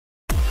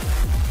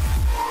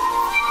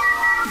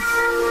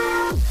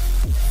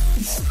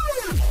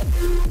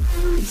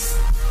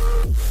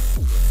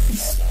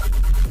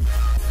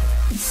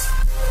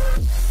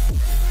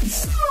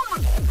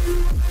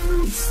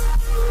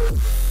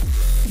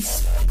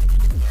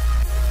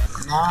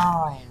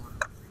Now I am.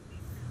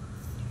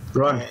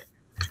 Run. Alright,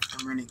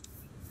 I'm running.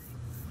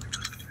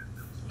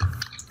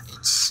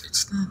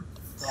 It's not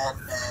that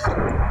bad.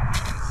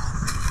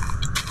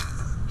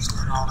 It's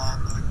not all that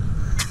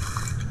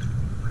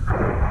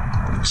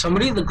bad.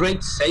 Somebody the great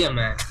Saiyan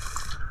man.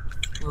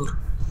 Ooh.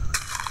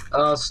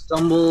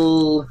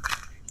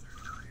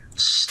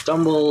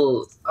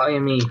 Stumble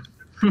IME.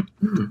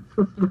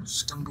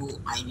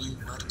 Stumble Ivy,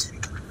 what?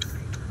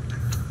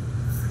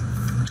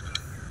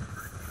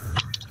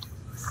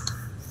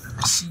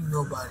 I see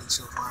nobody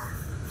so far.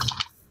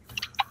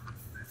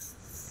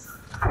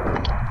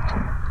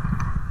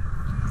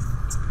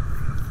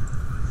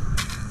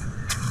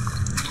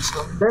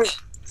 Hey,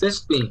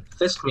 fist me,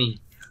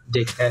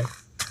 dickhead.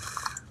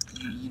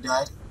 You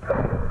died?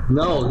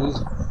 No,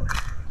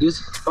 he's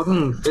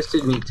fucking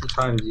fisted me 2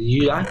 times. Did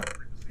you die?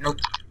 Nope.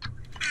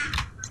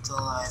 Still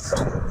alive.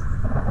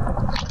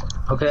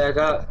 Okay, I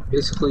got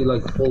basically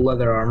like full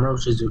leather armor,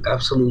 which is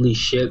absolutely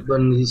shit, but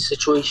in these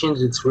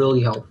situations, it's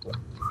really helpful.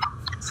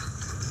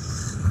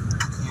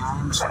 Yeah,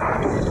 I'm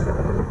sorry.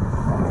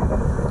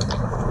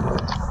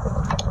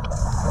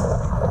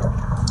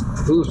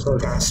 Ooh, sorry.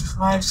 There's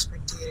 5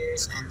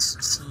 spectators and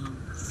 16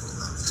 people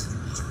left.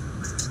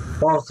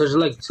 Well, there's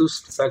like 2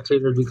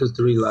 spectators because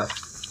 3 left.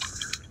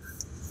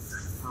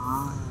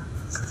 Oh.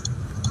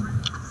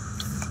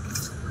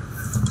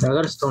 I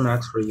got a stone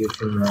axe for you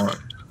if you want.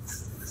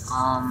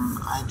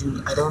 I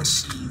don't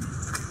see you.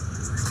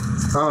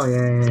 Oh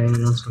yeah, you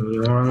don't see me.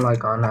 You're on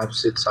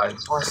opposite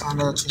sides. Oh, I found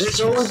out.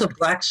 There's always a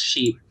black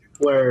sheep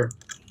where,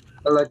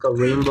 like a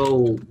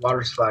rainbow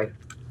water slide.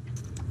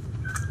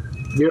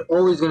 You're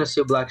always gonna see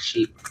a black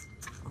sheep.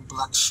 A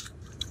black sheep.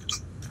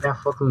 Yeah,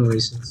 fucking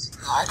racist.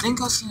 I think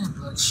I've seen a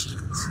black sheep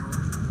before.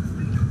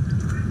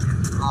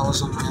 I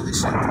was on my other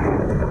side.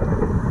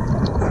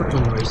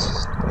 Fucking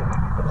racist.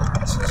 Not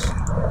racist.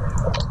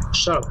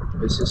 Shut up,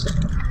 racist.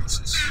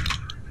 Racist.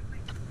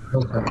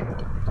 Okay.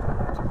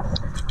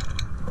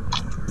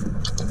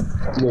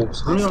 Whoa,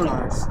 somebody's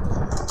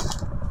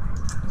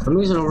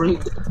already.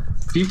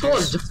 People are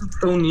just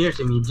so near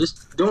to me.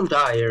 Just don't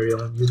die,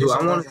 Ariel. You do.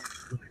 I want to.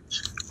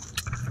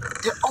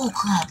 Oh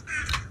crap!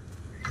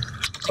 I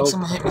think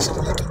someone hit me.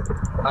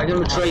 I can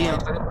betray him.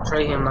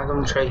 I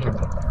can betray him.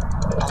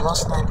 I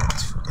lost 9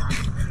 points for down.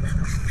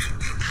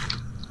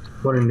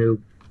 What a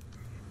noob.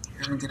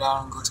 You're gonna get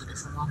out and go to a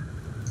different one?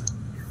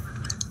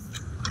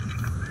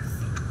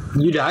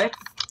 You died?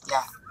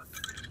 Yeah.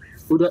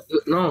 Who died?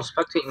 No,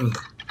 spectate me.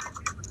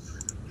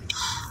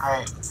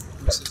 Alright,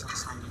 let me see if I can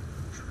find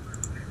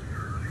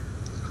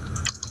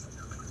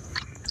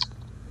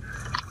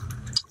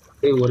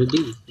you. Hey, what a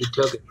D. He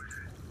took it.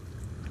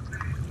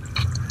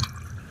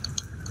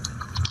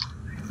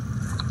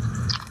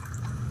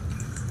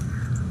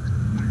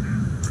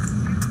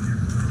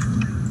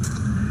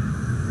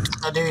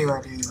 Oh, there you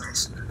are, Keep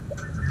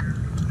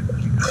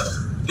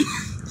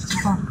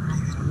on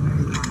running.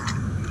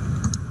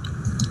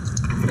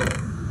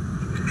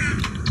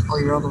 Oh,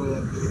 you're all the way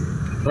up here.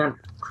 Can't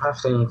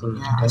craft anything.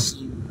 Yeah, I see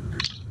you.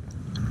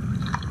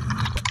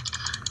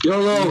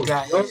 YOLO! You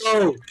got YOLO! Oh,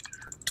 damn it.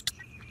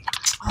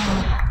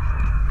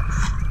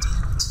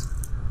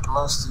 I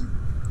lost you.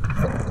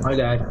 I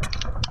died.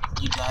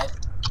 You died?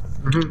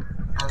 Mm-hmm.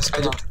 Let's I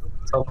get out. just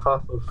fell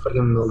off a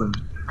friggin' building.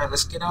 Alright,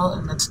 let's get out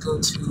and let's go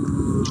to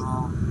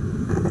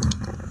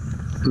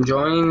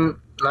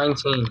Join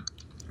 19.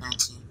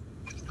 19.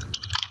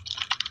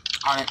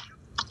 On it.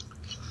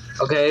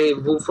 Okay,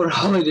 move for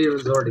Holiday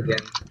Resort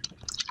again.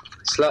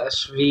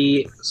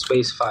 /V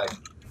space 5.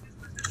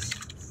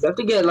 You have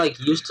to get like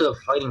used to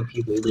fighting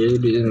people,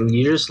 dude. And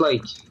you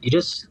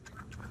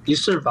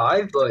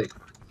survive, but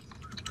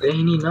it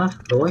ain't enough,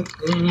 boy.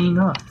 It ain't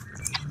enough. I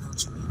know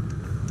what you mean.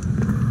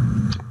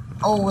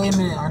 Oh, wait a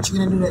minute. Aren't you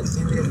gonna do that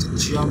thing where you have to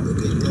jump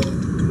and get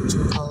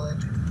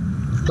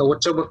the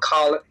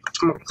whatchamacallit?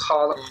 Your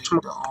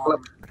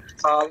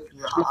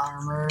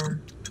armor.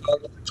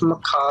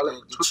 Whatchamacallit?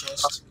 The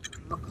chest.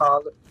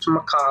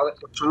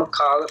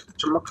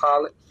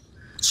 Whatchamacallit?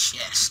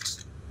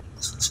 Chest.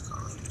 That's what you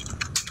call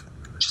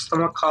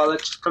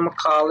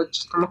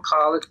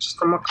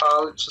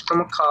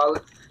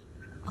it.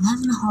 I'm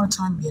having a hard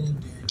time getting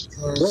there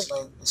because,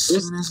 like, as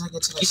soon as I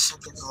get to the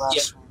second to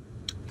last one.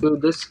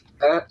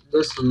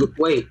 Dude,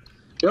 wait.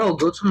 Yo,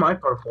 go to my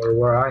parkour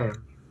where I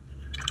am.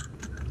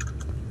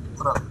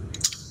 What up?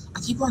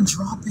 I keep on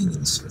dropping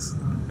in surf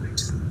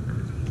mode.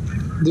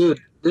 Dude,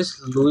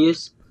 this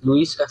Luis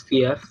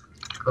FPF,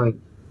 like.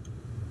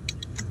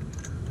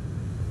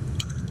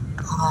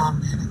 Hold on,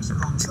 man. I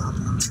keep on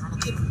dropping. I'm trying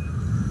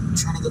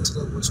to get to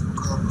the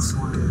whatchamacallit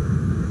before.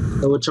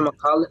 The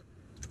whatchamacallit?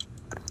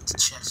 The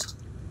chest.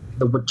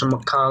 The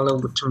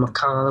whatchamacallit.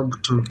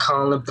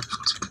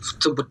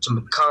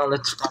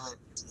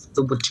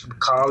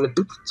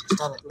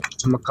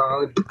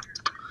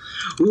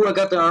 Ooh, I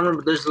got the armor,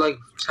 but there's like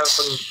 10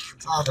 fucking.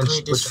 Oh,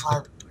 great. There's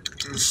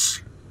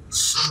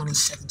so many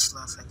seconds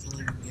left. I can't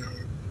even get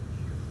it.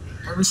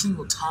 Every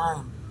single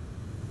time.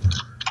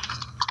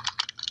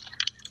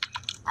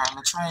 Alright, I'm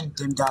gonna try and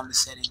dim down the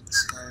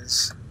settings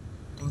because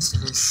thanks to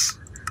this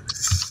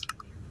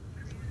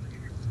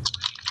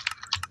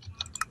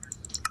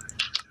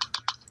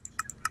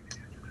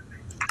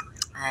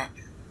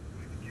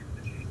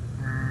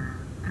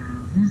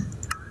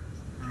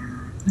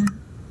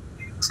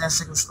 10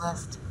 seconds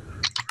left.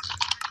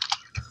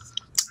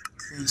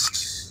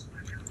 Increased.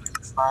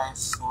 5,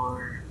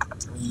 4,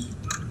 3,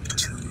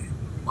 2,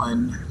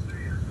 1.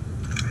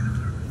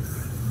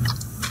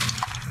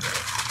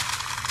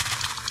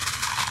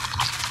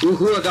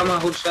 Woohoo, I got my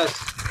whole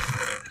chest.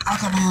 I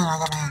got my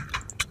hand.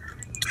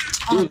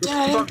 Dude,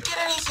 I didn't get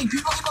anything.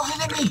 People keep on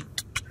hitting me.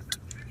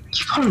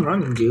 Keep on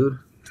running, dude.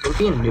 Don't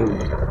be a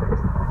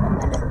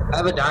noob. I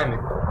have a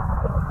diamond.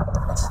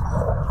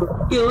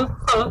 You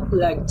look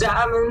like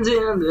diamonds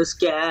in the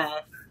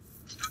sky.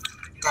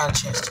 Got a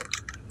chest.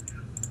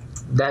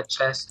 That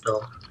chest,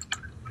 though.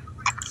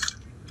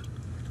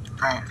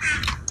 Alright.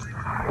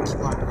 Keep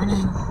on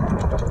running.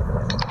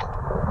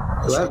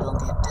 Make sure I don't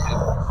get dead.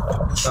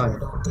 Make sure I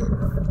don't get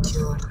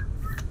killed.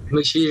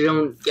 Make sure you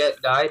don't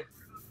get died?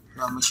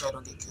 No, make sure I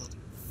don't get killed.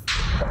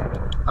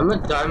 I'm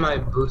gonna dye my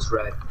boots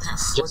red.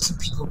 14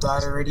 people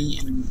died already,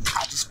 and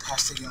I just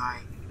passed a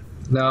guy.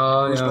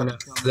 No.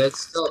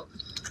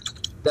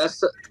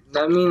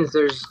 That means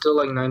there's still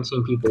like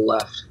 19 people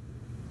left.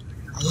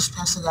 I just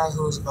passed a guy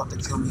who was about to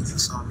kill me if he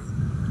saw me.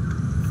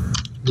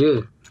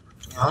 Dude.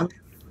 Yeah.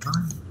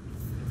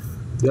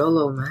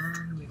 YOLO,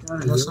 man. You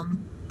gotta know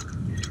something?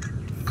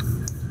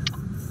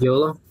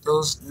 YOLO?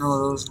 Those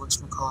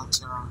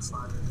whatchamacallits are on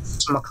fire.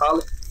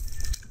 Whatchamacallit?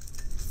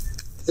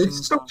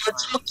 It's so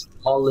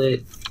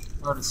whatchamacallit.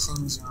 No, the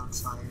things are on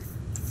fire.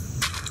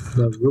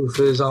 The roof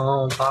is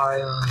on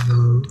fire.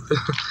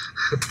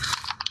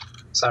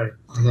 Sorry.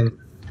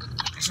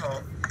 It's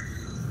alright.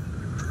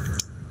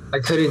 I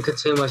couldn't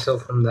contain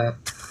myself from that.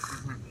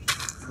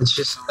 It's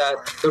just that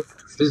the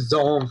roof is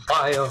on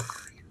fire.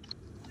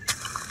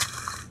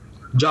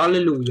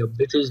 Jallelujah,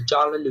 bitches,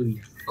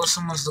 jallelujah. Oh,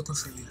 someone's looking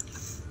for you.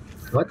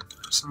 What?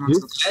 Someone's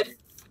You looking dead? for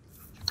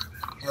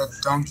you. Yeah,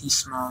 donkey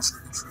smells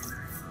looking for you.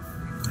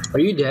 Are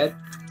you dead?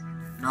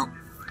 Nope.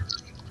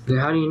 Then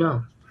how do you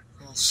know?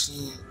 Yeah, I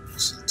see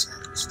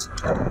text.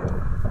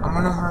 I'm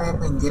gonna hurry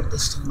up and get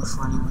this thing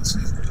before anyone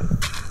sees it.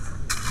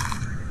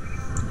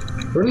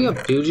 Hurry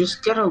up, dude.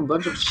 Just get a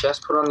bunch of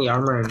chests, put on the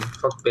armor, and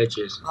fuck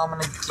bitches. No, I'm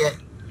gonna get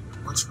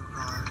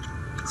whatchamacallit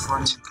before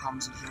anyone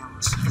comes in here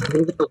and sees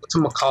it.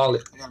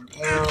 Whatchamacallit? I got an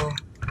arrow.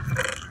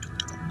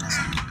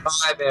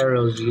 5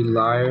 arrows, you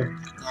liar.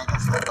 Yeah, I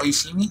got 5. Oh, you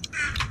see me?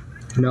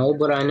 No,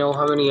 but I know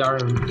how many are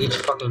in each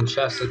fucking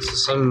chest. It's the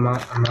same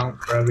amount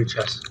for every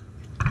chest.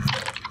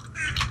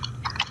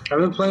 I've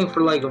been playing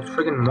for like a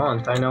freaking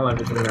month. I know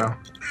everything now.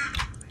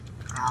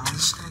 I'm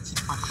just gonna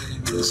keep on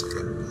hitting these.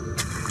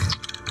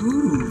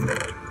 Ooh.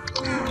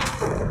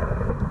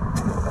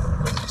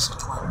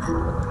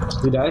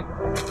 Disappointment. You died?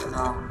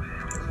 No.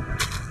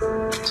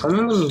 Tell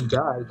me when you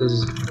die,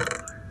 because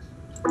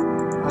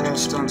I got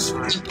stone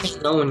sword. I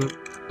don't know when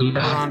you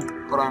die.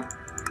 Hold on.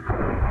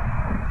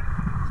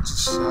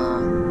 Just, I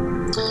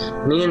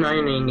need an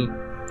iron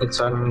it's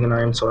so I can make an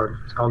iron sword.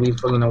 I'll be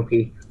fucking OP.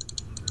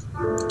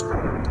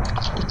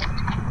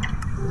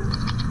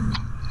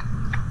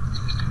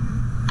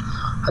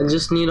 I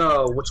just need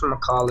a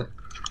whatchamacallit.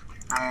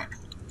 Alright.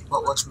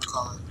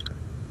 Whatchamacallit?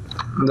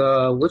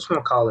 The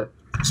whatchamacallit.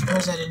 I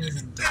suppose I didn't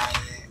even die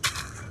yet.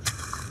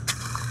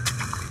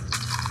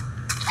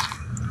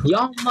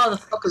 Y'all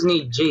motherfuckers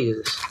need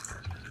Jesus.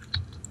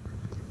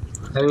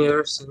 Have you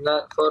ever seen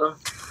that photo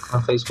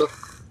on Facebook?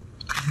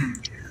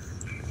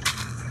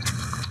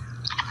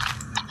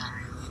 Not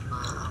really,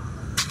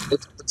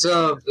 but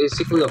It's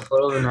basically a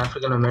photo of an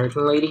African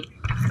American lady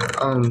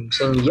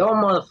saying y'all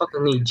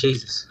motherfuckers need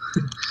Jesus.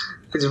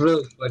 It's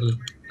really funny.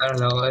 I don't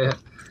know. I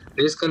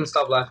just couldn't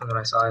stop laughing when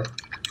I saw it.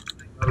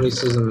 No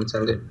racism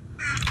intended.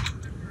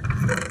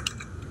 I'm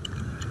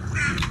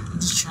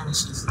just trying to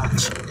see if I can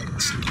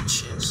get some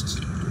chests.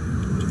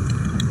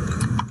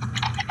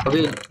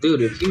 Okay,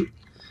 dude, if you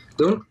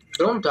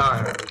don't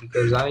die,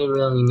 because I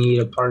really need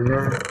a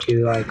partner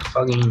to like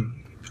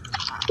fucking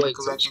wait.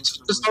 Go back into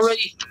the This woods.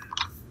 already?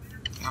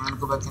 Yeah, I'm gonna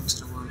go back into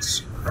the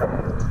woods.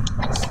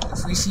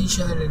 If we see each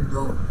other, then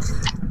don't kill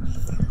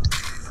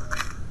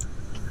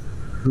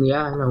me.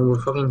 Yeah, I know,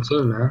 we're fucking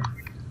team, man.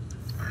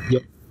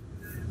 Yep.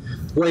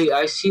 Wait,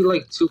 I see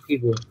like 2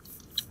 people.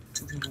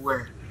 2 people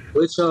where?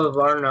 Which of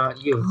are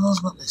not you? I was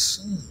about to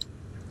say.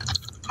 I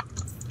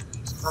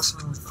thought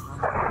someone was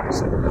behind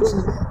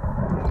me.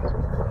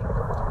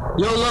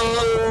 YOLO!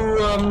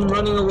 I'm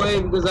running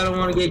away because I don't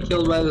want to get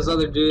killed by this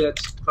other dude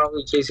that's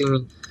probably chasing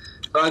me.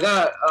 So I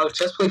got a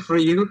chest plate for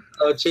you,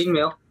 a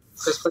chainmail.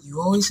 You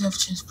always have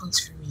chest plates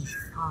for me.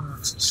 Oh,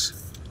 Roxas.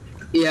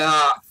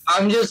 Yeah,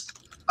 I'm just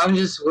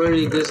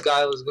worried this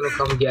guy was gonna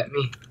come get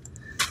me.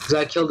 Because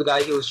I killed the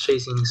guy he was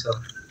chasing, so.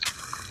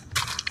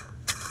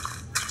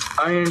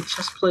 Iron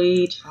chest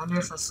plate. I wonder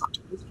if I find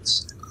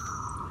it.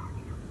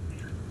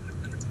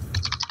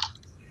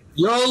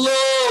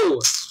 YOLO!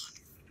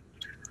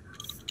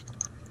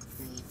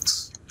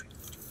 Great.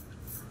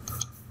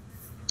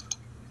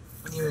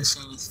 I didn't even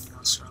say anything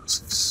else,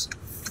 Roxas.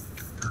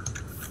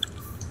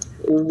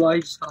 Oh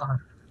my god.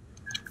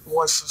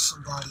 What's for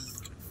somebody?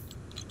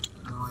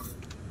 No, I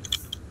didn't.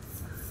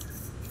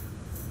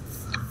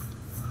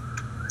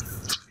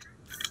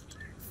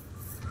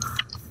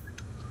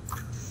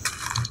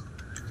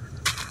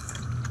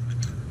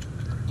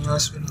 You know,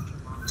 it's been a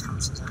long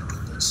time since I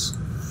played this.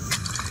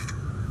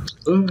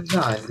 Oh my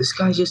god, this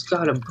guy just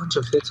got a bunch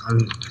of hits on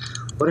me.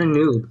 What a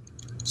noob.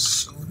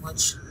 So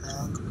much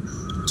lag.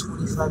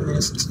 25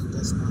 minutes until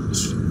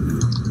deathmatch.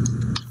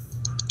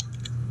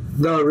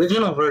 The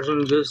original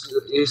version just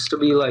used to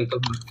be like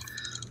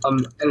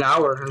an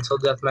hour until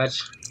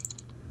deathmatch.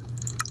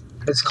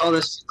 It's called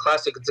this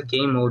classic. It's a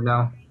game mode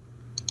now.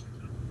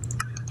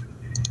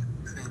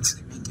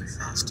 Fancy, make it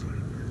faster.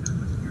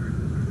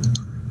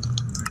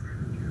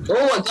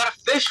 Oh, I got a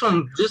fish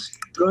from just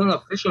throwing a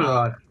fishing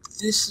rod.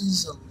 This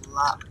is a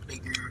lot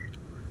bigger.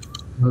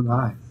 Oh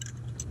my.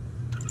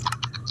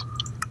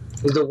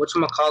 Is the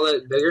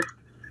whatchamacallit bigger?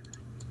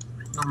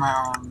 No,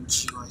 my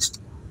GUI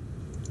still.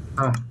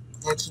 Oh. I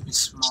gotta keep it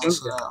small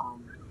so that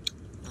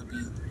that'll be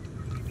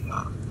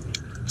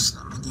so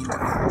that my game can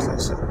be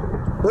faster.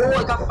 Oh,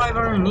 I got 5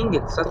 iron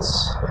ingots.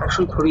 That's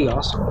actually pretty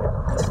awesome.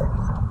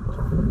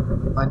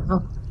 I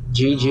know.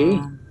 GG.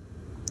 I'm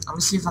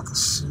gonna see if I can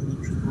see any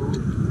people.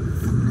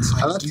 If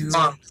I do,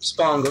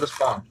 spawn. Go to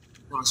spawn.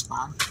 Go to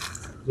spawn?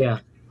 Yeah.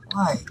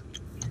 Why?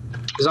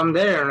 Because I'm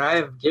there and I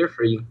have gear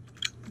for you.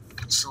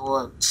 So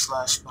what?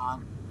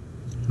 /spawn?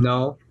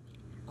 No.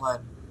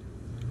 What?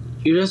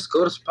 You just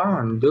go to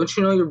spawn. Don't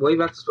you know your way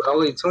back to spawn? Oh,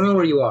 wait, tell me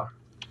where you are.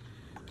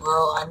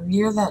 Well, I'm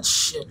near that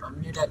ship. I'm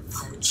near that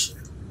pirate ship.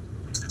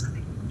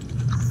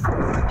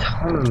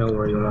 I don't know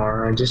where you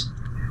are. I'm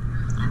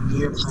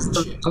near pirate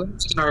ship. I'm gonna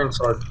make an iron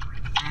sword.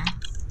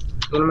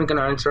 I'm gonna make an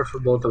iron sword for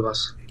both of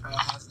us. I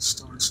have a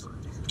stone sword.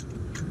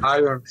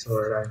 Iron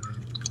sword, I mean.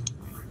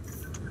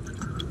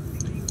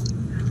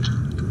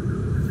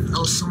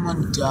 Oh,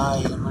 someone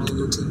died. I'm gonna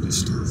go take their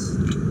stuff.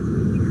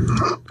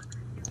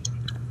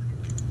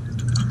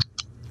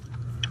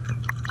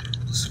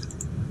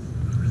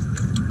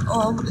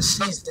 Oh, I'm gonna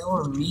say if that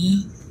were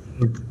me.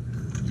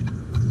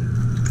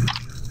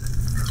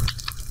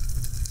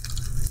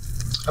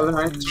 Have an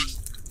iron sword.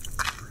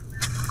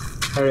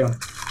 Ariellb.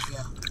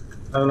 Yeah.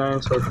 I have an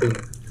iron sword for you.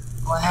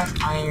 Oh, I have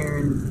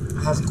iron. I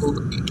have gold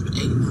 8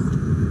 now.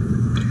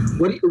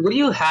 What do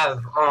you have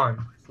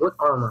on? What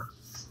armor?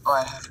 Oh,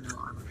 I have no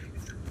armor.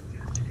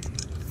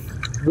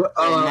 What,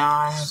 now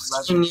I have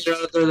leather.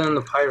 Other than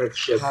the pirate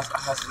ship. I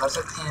have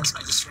leather pants.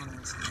 I just ran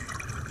away from here.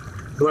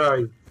 Where are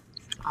you?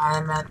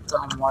 I'm at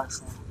the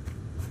waterfall.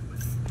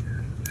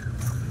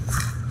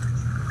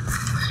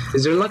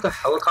 Is there like a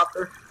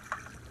helicopter?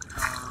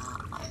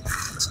 I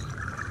think so.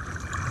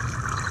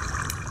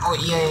 Oh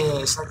yeah.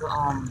 It's like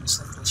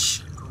a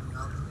ship going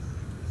up.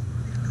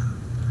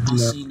 I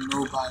see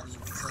nobody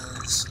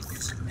because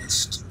there's a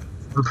mist.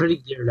 I'm pretty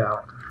geared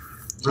out.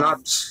 Yeah,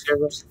 I'm just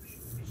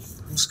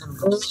gonna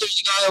go. Oh,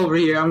 there's a guy over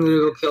here. I'm gonna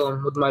go kill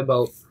him with my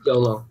boat.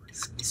 YOLO.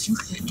 If you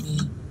hit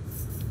me,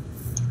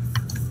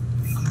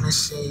 I'm gonna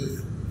say.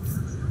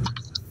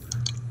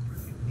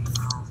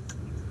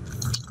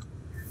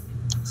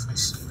 If I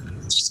say.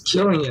 Just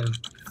killing him.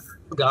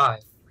 Guy.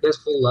 He has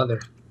full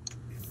leather.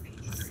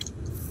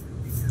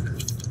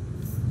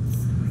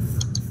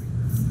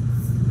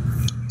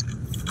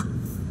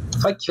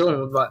 If I kill him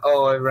with my...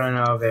 Oh, I ran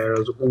out of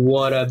arrows.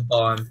 What a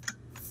bum.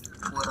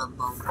 What a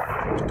bum.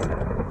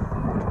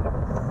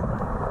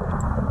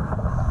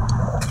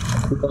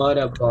 What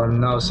a bum.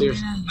 No,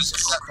 seriously.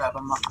 Oh crap,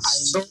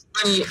 so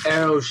many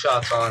arrow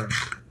shots on him.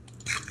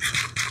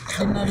 I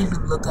did not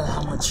even look at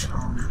how much...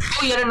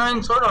 Oh, he had an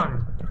iron sword on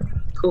him.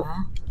 Cool.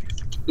 Huh?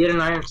 He had an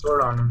iron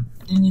sword on him.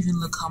 I didn't even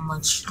look how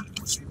much...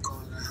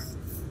 whatchamacallit I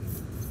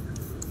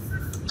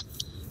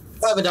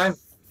had. I have a dime.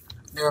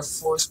 There are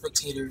 4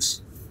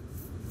 spectators.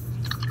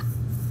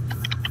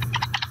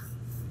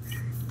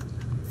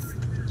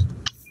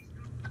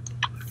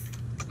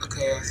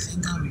 Okay, I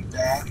think I'm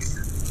back.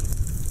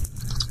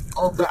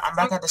 Oh, but I'm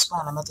back at the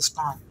spawn. I'm at the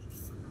spawn.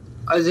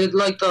 Is it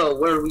like the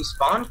where we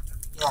spawned?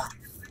 Yeah.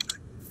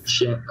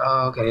 Shit.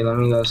 Okay, let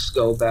me just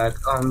go back.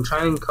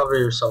 Try and cover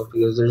yourself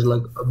because there's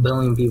like a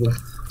billion people.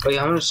 Wait,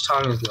 how much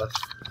time is left?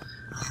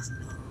 I have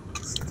no...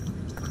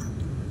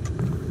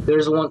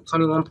 There's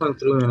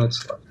 21.3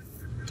 minutes left.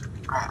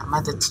 Alright, I'm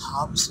at the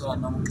top so that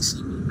no one can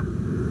see me.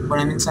 When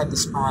I'm inside the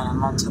spawn,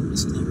 I'm on top of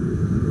this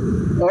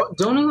thing. Well,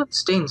 don't even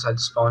stay inside the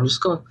spawn.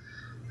 Just go.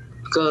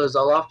 Because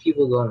a lot of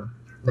people go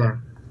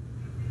there.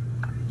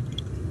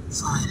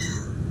 Fine.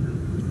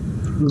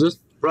 Just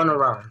run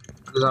around.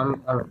 Because I have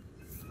an iron.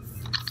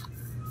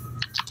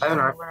 I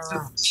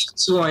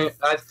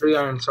have 3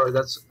 iron swords.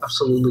 That's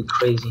absolutely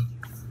crazy.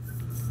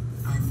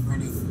 I'm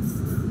running.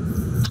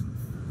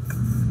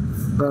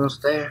 We're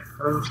almost there.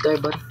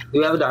 Buddy. Do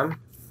you have a diamond?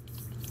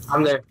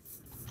 I'm there.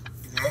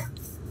 You there?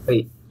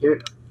 Wait,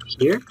 you're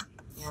here?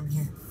 Yeah, I'm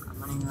here. I'm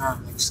running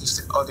around like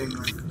 6 Oh, there you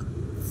are.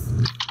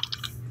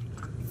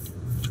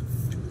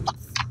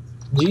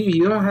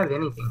 You don't have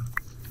anything.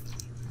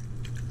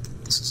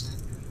 This is it.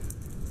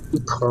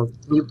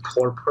 You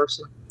poor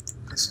person.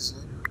 This is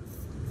it.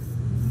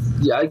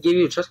 Yeah, I gave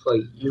you a chest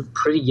plate. You're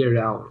pretty geared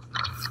out.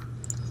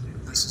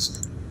 This is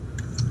it.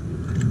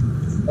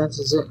 This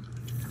is it.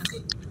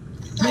 Okay.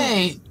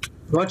 Hey!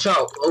 Watch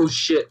out. Oh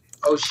shit.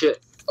 You're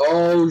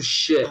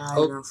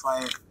on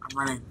fire. I'm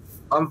running.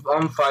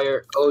 I'm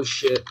fire. Oh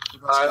shit. You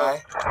about to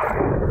die?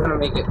 I'm gonna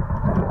make it. I'm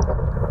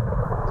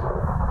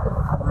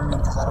running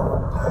because I don't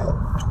want to die.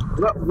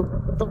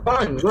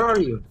 Spawn, where are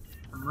you?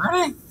 I'm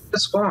running?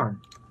 Let's spawn.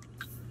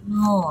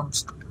 No, I'm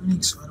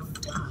running so I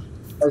don't die.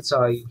 I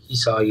saw you. He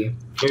saw you.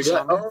 You're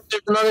dead. Oh,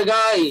 there's another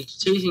guy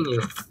chasing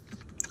you.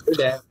 You're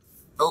dead.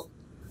 Oh.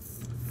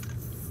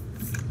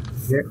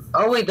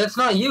 Oh wait, that's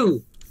not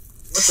you.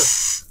 What the?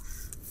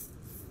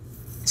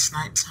 It's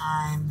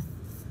nighttime.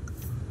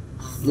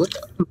 What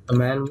the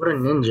man? What a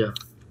ninja.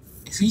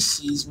 If he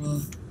sees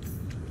me,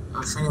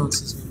 or if anyone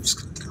sees me, I'm just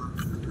gonna kill him.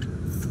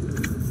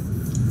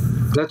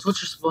 That's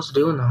what you're supposed to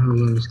do in the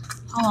Hunger Games.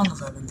 How long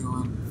have I been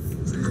doing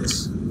for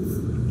this? How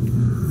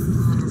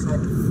long have I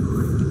been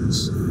recording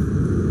this?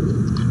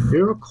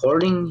 You're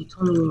recording? You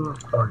told me you were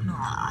recording. No,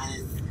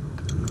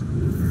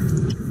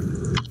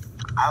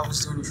 I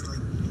was doing it for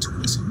like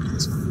 20-some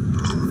minutes.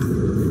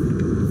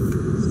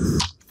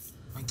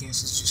 My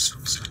guess is just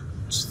 27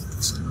 minutes, like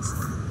I said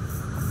before.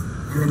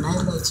 And the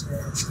night lights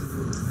are actually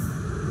really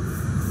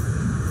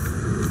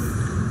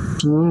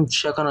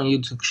Check on a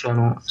YouTube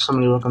channel.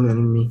 Somebody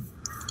recommended me.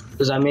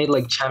 Because I made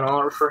like channel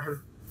art for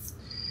him.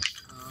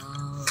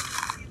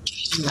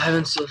 I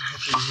haven't seen if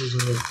he's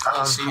using it.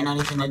 So you're not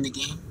even in the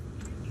game?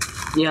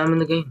 Yeah, I'm in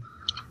the game.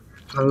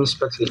 Let me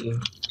spectate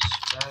you.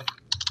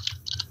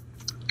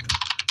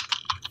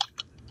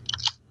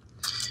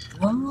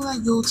 When will I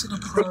go to the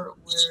part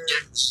where...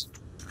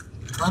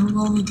 When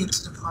will we get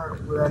to the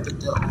part where I get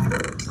to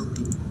kill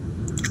people?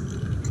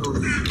 Kill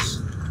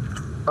leaders?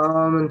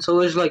 Until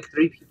there's like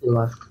 3 people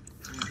left.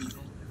 3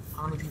 people?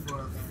 How many people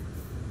are there?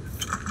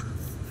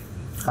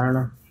 I don't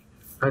know.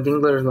 I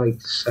think there's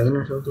like 7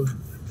 or something.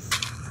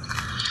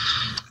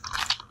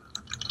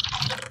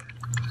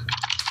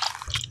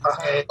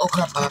 Okay. Oh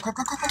crap. I'm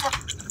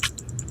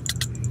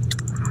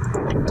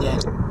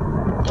dead.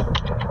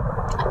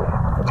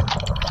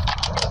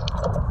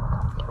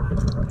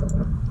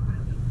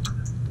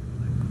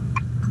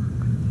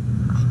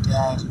 I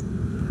died.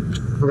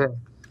 Okay.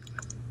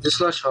 Just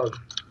slash hug.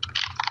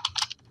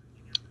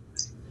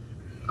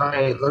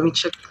 Alright, let me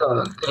check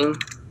the thing.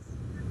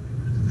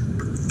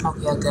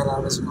 Okay, I got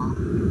out as well.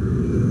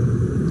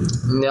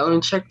 Yeah, let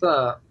me check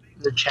the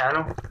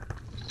channel.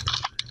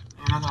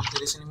 You're not gonna play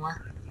this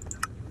anymore?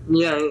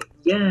 Yeah,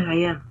 I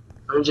am.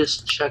 Let me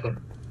just check it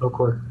real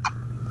quick.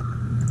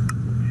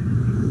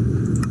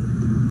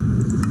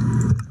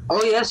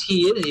 Oh yes,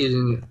 he is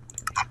using it.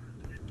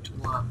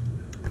 What?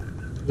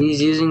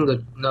 He's using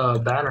the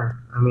banner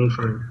I made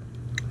for him.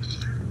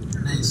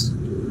 Nice.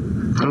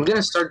 I'm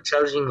gonna start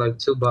charging like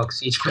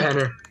 $2 each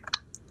banner.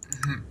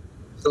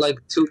 So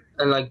like $2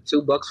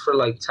 for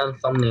like 10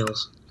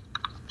 thumbnails.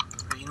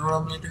 You know what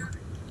I'm gonna do?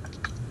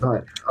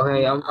 Alright.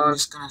 Okay, I'm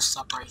just gonna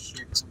stop right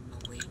here because I'm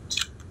gonna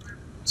wait.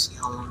 See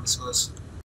how long this was.